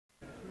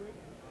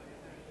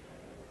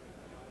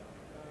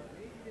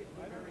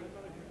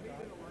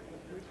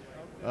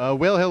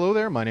Well, hello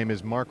there. My name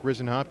is Mark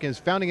Hopkins,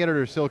 founding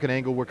editor of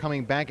SiliconANGLE. We're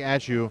coming back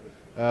at you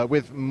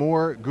with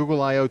more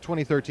Google I/O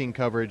 2013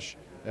 coverage,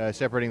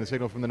 separating the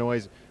signal from the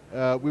noise.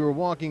 We were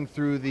walking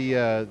through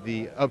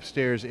the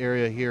upstairs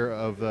area here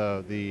of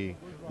the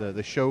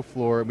show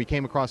floor, and we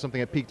came across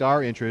something that piqued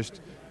our interest.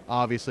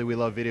 Obviously, we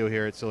love video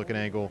here at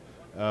SiliconANGLE.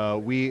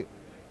 We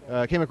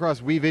came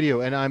across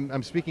WeVideo, and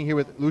I'm speaking here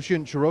with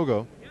Lucian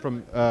Cioroga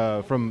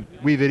from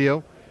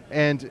WeVideo,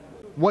 and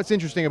what's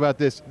interesting about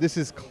this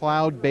is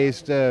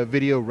cloud-based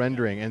video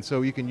rendering, and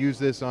so you can use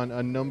this on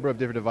a number of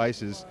different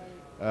devices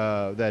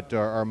that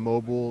are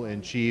mobile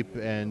and cheap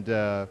and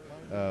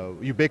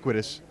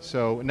ubiquitous.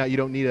 So now you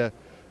don't need a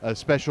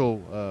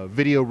special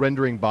video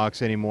rendering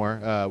box anymore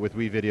with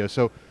WeVideo.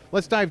 So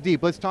let's dive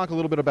deep. Let's talk a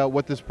little bit about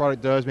what this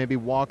product does, maybe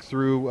walk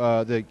through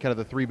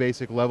the three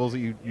basic levels that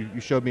you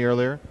showed me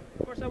earlier.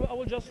 Of course, I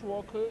will just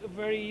walk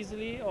very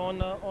easily on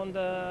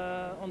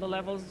the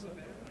levels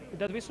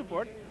that we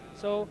support.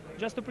 So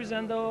just to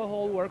present the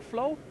whole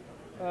workflow,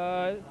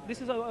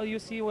 this is how you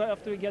see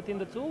after we get in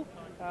the tool.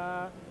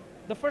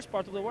 The first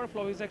part of the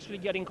workflow is actually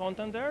getting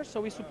content there.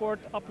 So we support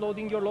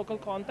uploading your local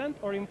content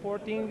or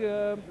importing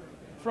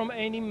from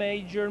any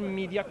major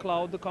media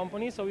cloud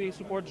company. So we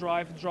support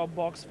Drive,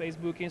 Dropbox,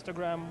 Facebook,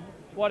 Instagram,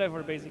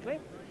 whatever basically.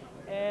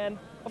 And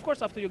of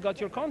course, after you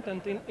got your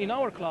content in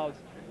our cloud,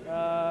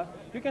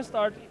 you can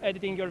start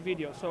editing your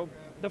video. So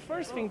the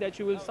first thing that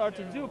you will start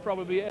to do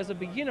probably as a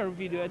beginner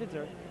video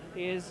editor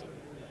is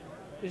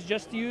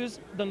just use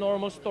the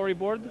normal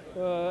storyboard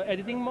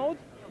editing mode,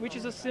 which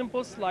is a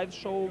simple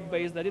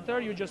slideshow-based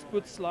editor. You just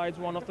put slides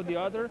one after the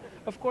other.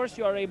 Of course,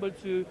 you are able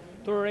to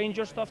arrange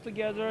your stuff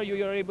together.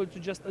 You are able to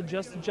just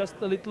adjust just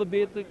a little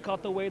bit,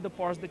 cut away the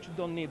parts that you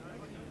don't need.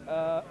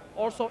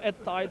 Also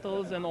add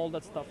titles and all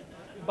that stuff.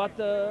 But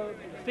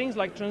things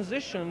like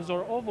transitions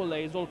or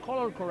overlays or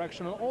color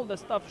correction and all that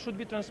stuff should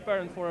be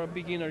transparent for a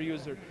beginner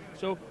user.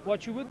 So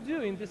what you would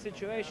do in this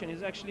situation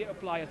is actually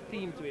apply a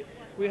theme to it.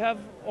 We have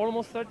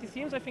almost 30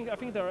 themes. I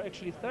think there are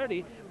actually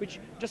 30, which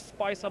just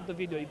spice up the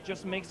video. It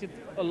just makes it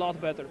a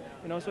lot better.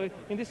 So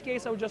in this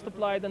case, I would just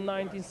apply the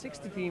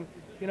 1960 theme.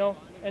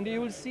 And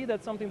you will see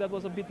that something that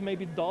was a bit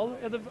maybe dull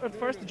at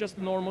first, just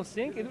normal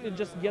sync. It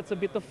just gets a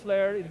bit of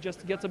flair. It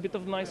just gets a bit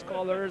of nice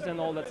colors and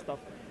all that stuff.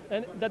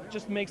 And that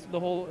just makes the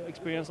whole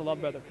experience a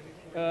lot better.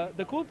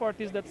 The cool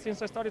part is that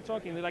since I started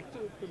talking, like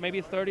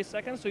maybe 30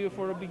 seconds, so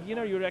for a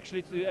beginner, you're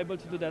actually able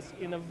to do this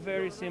in a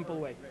very simple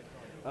way.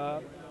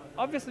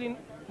 Obviously,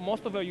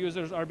 most of our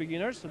users are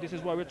beginners, so this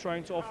is why we're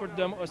trying to offer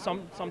them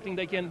something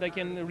they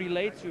can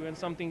relate to and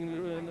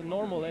something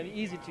normal and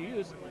easy to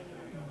use.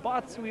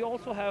 But we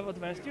also have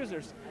advanced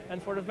users,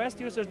 and for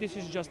advanced users, this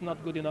is just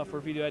not good enough for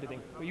video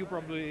editing. You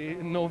probably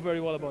know very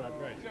well about that.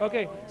 Right.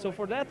 Okay, so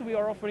for that, we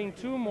are offering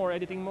two more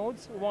editing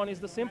modes. One is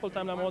the simple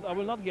timeline mode. I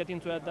will not get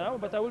into it now,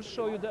 but I will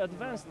show you the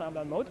advanced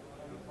timeline mode.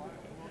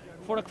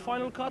 For a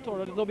Final Cut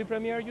or Adobe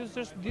Premiere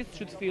users, this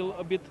should feel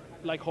a bit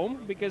like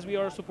home, because we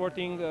are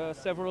supporting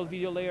several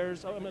video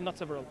layers, not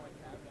several,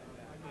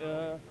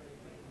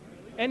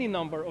 any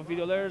number of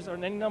video layers or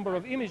any number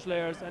of image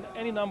layers and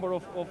any number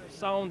of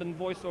sound and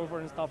voiceover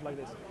and stuff like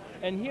this.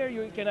 And here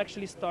you can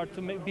actually start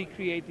to be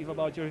creative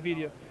about your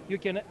video. You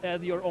can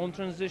add your own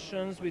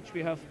transitions, which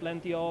we have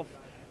plenty of.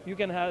 You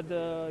can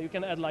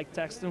add like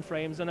text and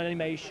frames and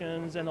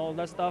animations and all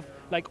that stuff,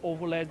 like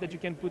overlays that you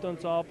can put on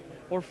top,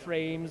 or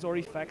frames or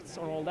effects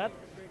or all that.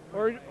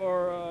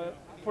 Or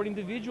for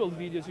individual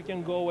videos, you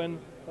can go and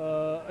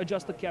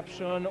adjust the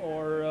caption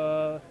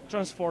or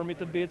transform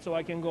it a bit, so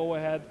I can go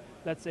ahead.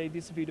 Let's say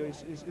this video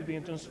is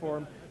being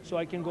transformed, so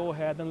I can go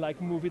ahead and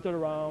like move it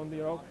around,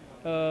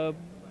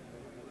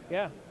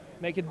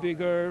 make it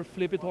bigger,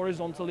 flip it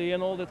horizontally,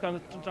 and all that kind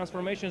of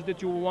transformations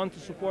that you want to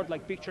support,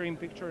 like picture in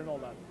picture and all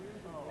that.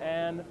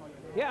 And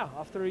yeah,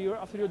 after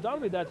you're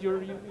done with that,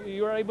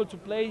 you're able to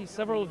play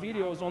several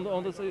videos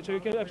on the so you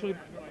can actually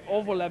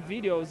overlap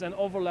videos and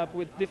overlap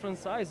with different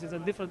sizes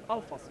and different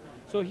alphas.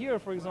 So here,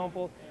 for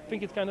example, I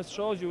think it kind of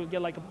shows you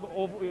get like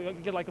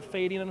a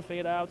fade in and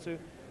fade out. So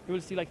you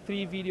will see like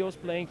 3 videos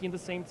playing in the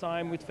same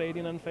time with fade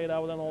in and fade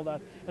out and all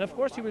that. And of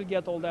course you will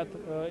get all that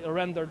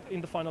rendered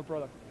in the final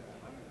product.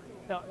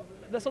 Now,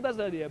 so that's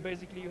the idea.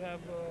 Basically you have,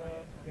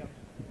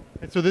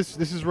 And so this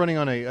is running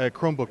on a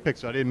Chromebook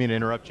Pixel. I didn't mean to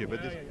interrupt you, but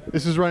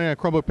this is running on a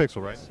Chromebook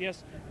Pixel, right?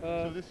 Yes.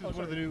 So this is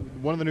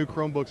one of the new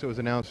Chromebooks that was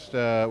announced.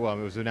 Well,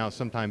 it was announced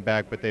some time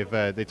back, but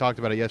they talked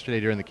about it yesterday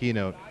during the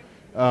keynote.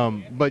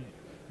 But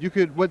you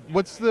could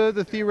what's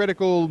the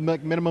theoretical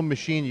minimum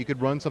machine you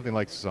could run something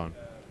like this on?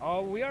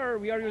 We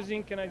are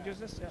using. Can I use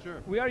this? Yeah.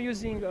 Sure. We are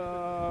using.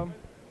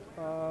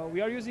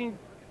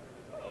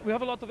 We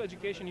have a lot of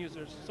education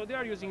users, so they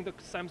are using the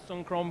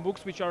Samsung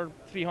Chromebooks, which are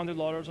 $300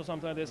 or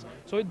something like this.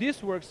 So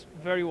this works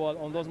very well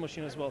on those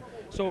machines as well.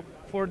 So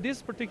for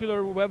this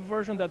particular web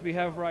version that we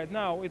have right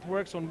now, it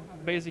works on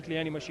basically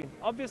any machine.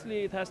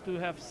 Obviously, it has to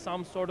have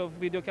some sort of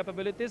video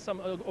capabilities, some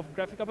of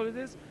graphic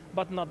capabilities,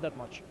 but not that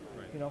much.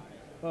 Right.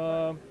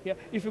 Yeah,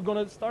 if you're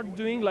going to start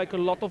doing like a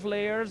lot of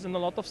layers and a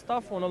lot of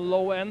stuff on a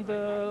low-end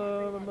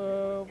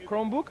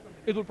Chromebook,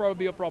 it will probably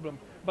be a problem.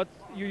 but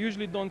you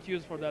usually don't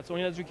use for that. So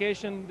in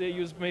education, they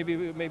use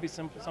maybe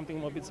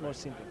something a bit more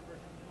simple.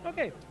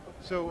 Okay.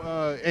 So,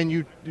 and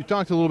you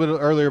talked a little bit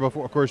earlier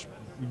before, of course,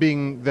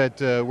 being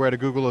that we're at a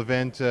Google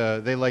event,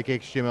 they like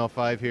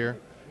HTML5 here.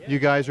 You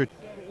guys are,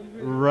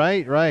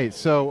 right.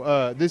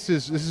 So this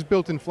is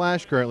built in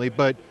Flash currently,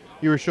 but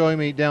you were showing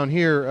me down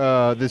here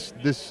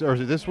this or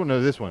is it this one?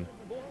 No, this one.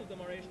 Both of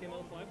them are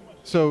HTML5.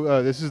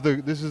 So this is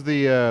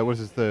the what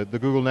is this, the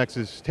Google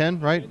Nexus 10,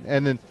 right?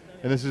 And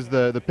this is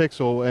the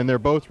Pixel, and they're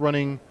both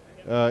running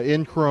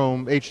in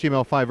Chrome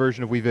HTML5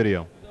 version of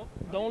WeVideo.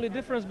 The only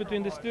difference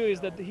between these two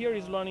is that here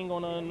is running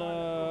on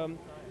an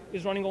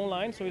is running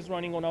online, so it's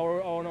running on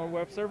our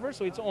web server.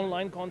 So it's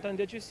online content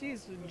that you see,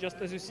 it's just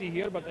as you see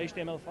here, but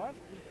HTML5.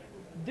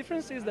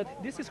 Difference is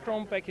that this is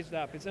Chrome packaged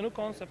app. It's a new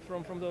concept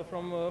from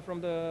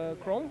the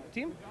Chrome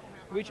team,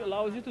 which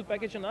allows you to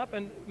package an app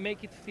and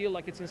make it feel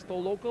like it's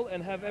installed local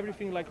and have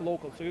everything like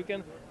local. So you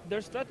can,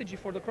 their strategy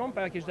for the Chrome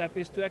packaged app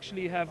is to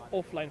actually have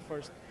offline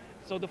first.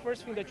 So the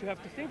first thing that you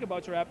have to think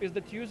about your app is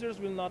that users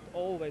will not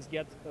always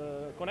get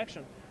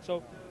connection.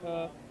 So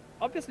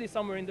obviously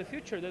somewhere in the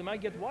future they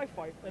might get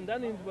Wi-Fi, and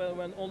then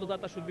when all the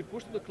data should be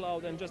pushed to the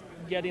cloud and just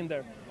get in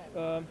there.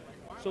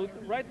 So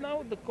right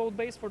now the code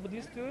base for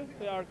these two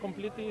are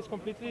completely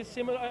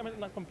similar. I mean,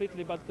 not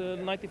completely, but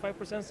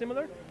 95%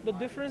 similar. The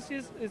difference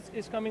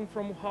is coming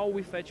from how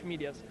we fetch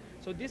medias.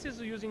 So this is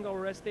using our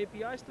REST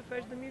APIs to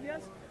fetch the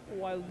medias,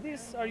 while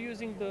these are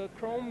using the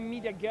Chrome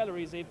Media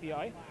Galleries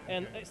API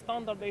and a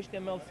standard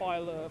HTML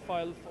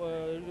file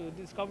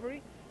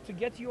discovery to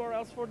get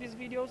URLs for these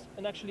videos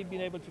and actually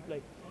being able to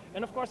play.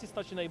 And of course it's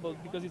touch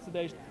enabled because it's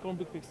the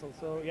Chromebook Pixel.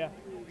 So yeah,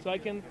 so I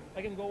can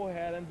go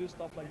ahead and do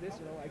stuff like this.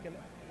 You know,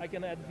 I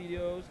can add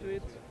videos to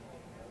it.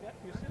 Yeah,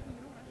 you see,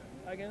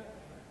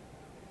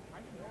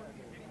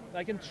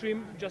 I can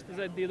trim just as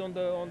I did on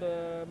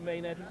the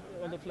main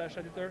on the Flash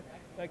editor.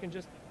 I can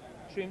just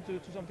trim to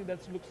something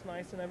that looks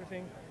nice and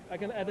everything. I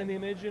can add an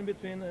image in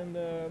between, and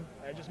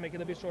I just make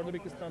it a bit shorter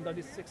because standard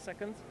is 6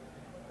 seconds.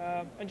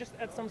 And just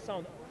add some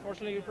sound.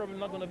 Fortunately, you're probably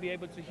not going to be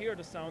able to hear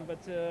the sound, but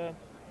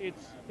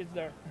it's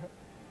there.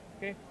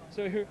 Okay,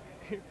 so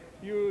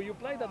you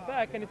play that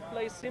back, and it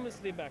plays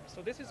seamlessly back.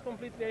 So this is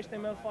completely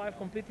HTML5,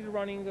 completely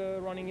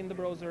running in the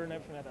browser and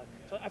everything like that.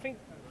 So I think,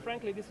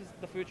 frankly, this is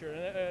the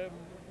future.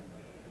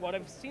 What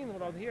I've seen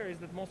around here is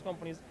that most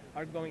companies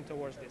are going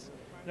towards this.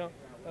 You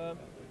know,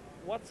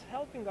 what's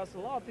helping us a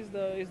lot is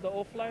the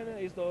offline,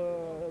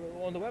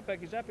 on the web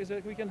package app, is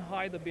that we can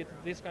hide a bit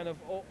this kind of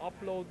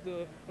upload.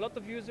 A lot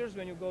of users,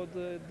 when you go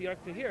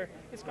directly here,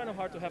 it's kind of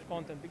hard to have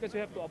content because you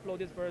have to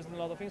upload it first and a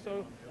lot of things.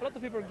 So a lot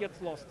of people get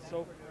lost.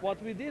 So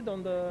what we did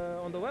on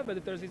the web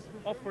editors is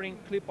offering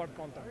clip art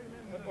content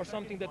or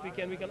something that we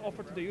can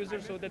offer to the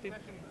user so that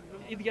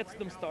it gets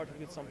them started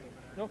with something.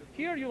 You know,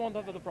 here you won't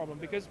have the problem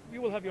because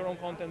you will have your own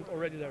content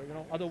already there. You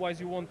know, otherwise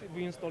you won't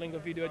be installing a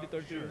video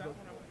editor too. So,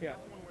 yeah.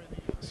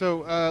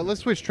 So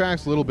let's switch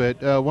tracks a little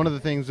bit. One of the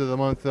things of the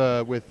month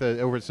over at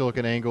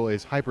SiliconANGLE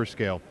is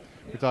hyperscale.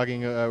 We're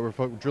talking, we're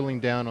drilling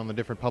down on the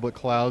different public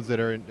clouds that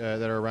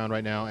are around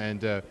right now,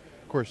 and of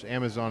course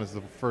Amazon is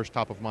the first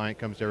top of mind. It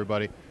comes to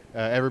everybody.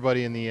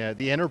 Everybody in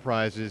the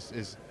enterprise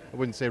is I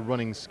wouldn't say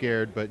running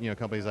scared, but you know,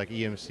 companies like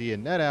EMC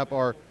and NetApp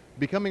are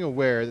becoming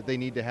aware that they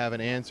need to have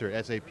an answer.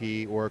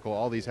 SAP, Oracle,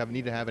 all these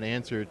need to have an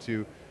answer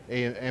to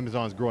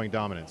Amazon's growing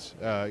dominance.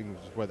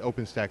 What the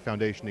OpenStack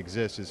Foundation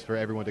exists is for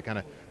everyone to kind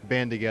of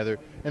band together.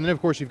 And then of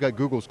course you've got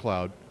Google's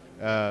cloud.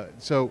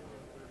 So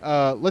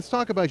let's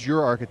talk about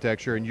your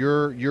architecture and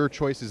your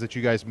choices that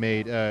you guys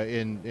made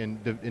in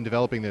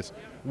developing this.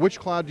 Which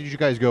cloud did you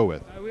guys go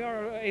with? We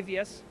are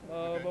AVS.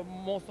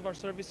 Most of our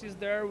services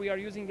there, we are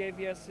using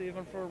AVS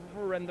even for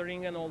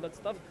rendering and all that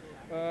stuff,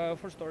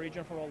 for storage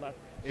and for all that.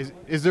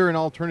 Is there an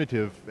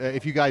alternative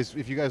if you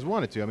guys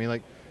wanted to? I mean,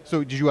 like,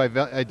 so did you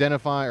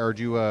identify or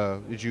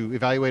did you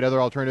evaluate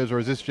other alternatives, or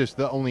is this just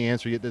the only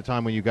answer at the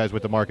time when you guys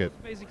went to market?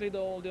 Basically, the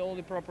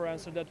only proper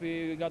answer that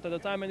we got at the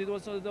time, and it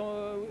was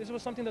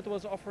something that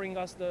was offering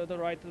us the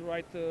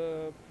right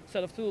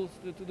set of tools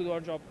to do our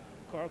job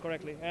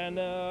correctly. And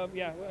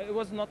yeah, it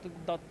was not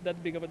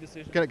that big of a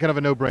decision. Kind of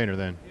a no-brainer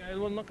then. Yeah, it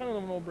was kind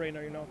of a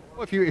no-brainer, you know.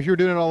 Well, if you're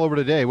doing it all over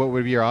today, what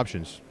would be your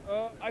options?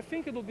 I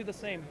think it will be the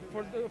same.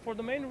 For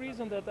the main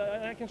reason that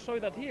I can show you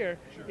that here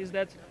is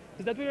that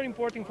we are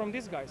importing from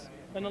these guys,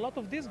 and a lot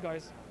of these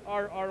guys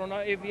are on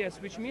our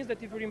AVS, which means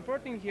that if you're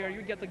importing here,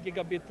 you get a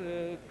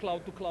gigabit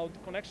cloud-to-cloud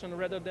connection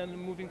rather than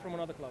moving from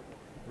another cloud.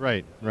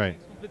 Right. It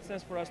makes complete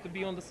sense for us to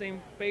be on the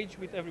same page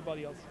with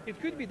everybody else. It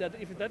could be that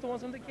if that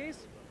wasn't the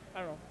case, I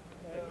don't know.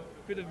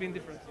 Could have been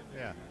different.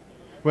 Yeah.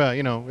 Well,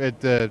 you know,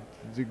 it's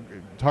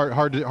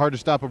hard to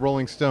stop a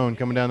rolling stone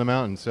coming down the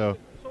mountain. So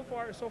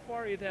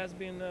far it has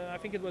been. I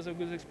think it was a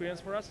good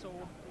experience for us. So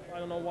I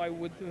don't know why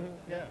would.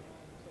 Yeah.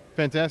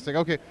 Fantastic.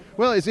 Okay.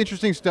 Well, it's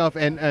interesting stuff,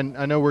 and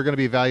I know we're going to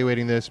be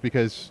evaluating this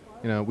because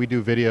you know we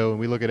do video and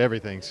we look at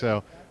everything.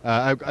 So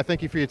I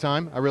thank you for your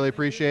time. I really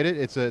appreciate it.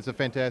 It's a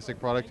fantastic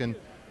product, and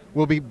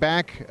we'll be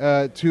back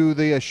to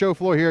the show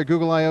floor here at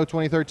Google I/O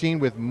 2013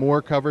 with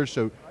more coverage.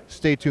 So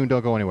stay tuned.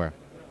 Don't go anywhere.